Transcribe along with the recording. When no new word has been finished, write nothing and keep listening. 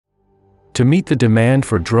To meet the demand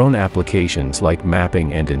for drone applications like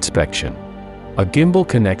mapping and inspection, a gimbal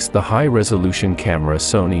connects the high-resolution camera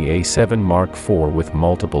Sony A7RIV IV with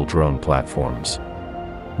multiple drone platforms.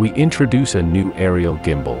 We introduce a new aerial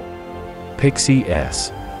gimbal, Pixy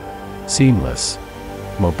S. Seamless,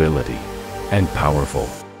 mobility, and powerful.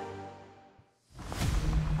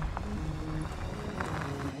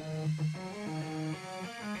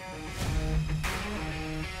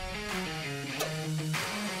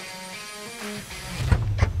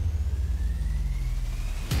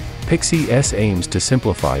 Pixy S aims to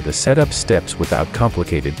simplify the setup steps without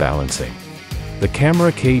complicated balancing. The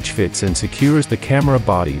camera cage fits and secures the camera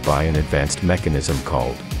body by an advanced mechanism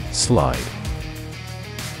called slide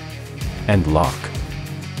and lock.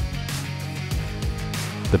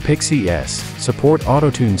 The Pixy S support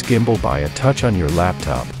auto-tunes gimbal by a touch on your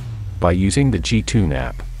laptop by using the G-Tune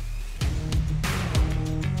app.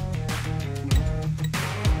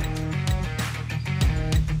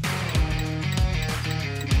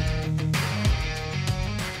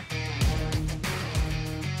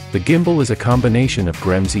 The gimbal is a combination of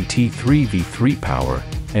GREMSY T3 V3 power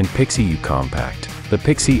and Pixy U compact. The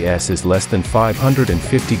Pixy S is less than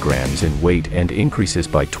 550 grams in weight and increases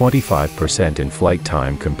by 25% in flight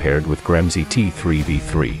time compared with GREMSY T3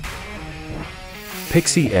 V3.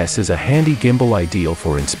 Pixy S is a handy gimbal ideal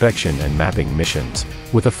for inspection and mapping missions,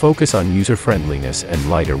 with a focus on user-friendliness and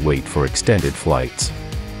lighter weight for extended flights.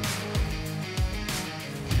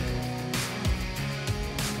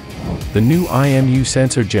 The new IMU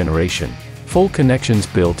sensor generation, full connections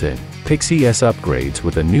built in, Pixy S upgrades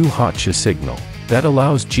with a new hotshot signal that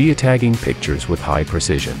allows geotagging pictures with high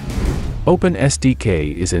precision. Open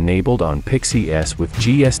SDK is enabled on Pixy S with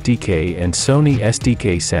GSDK and Sony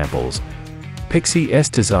SDK samples. Pixy S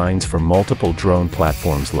designs for multiple drone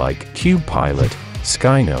platforms like Cube Pilot,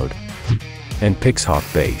 Skynode, and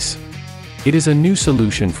Pixhawk Base. It is a new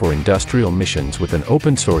solution for industrial missions with an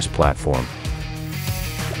open-source platform.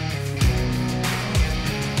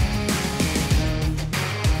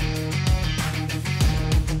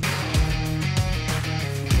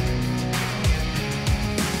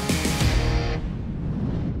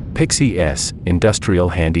 Pixy S Industrial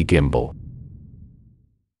Handy Gimbal.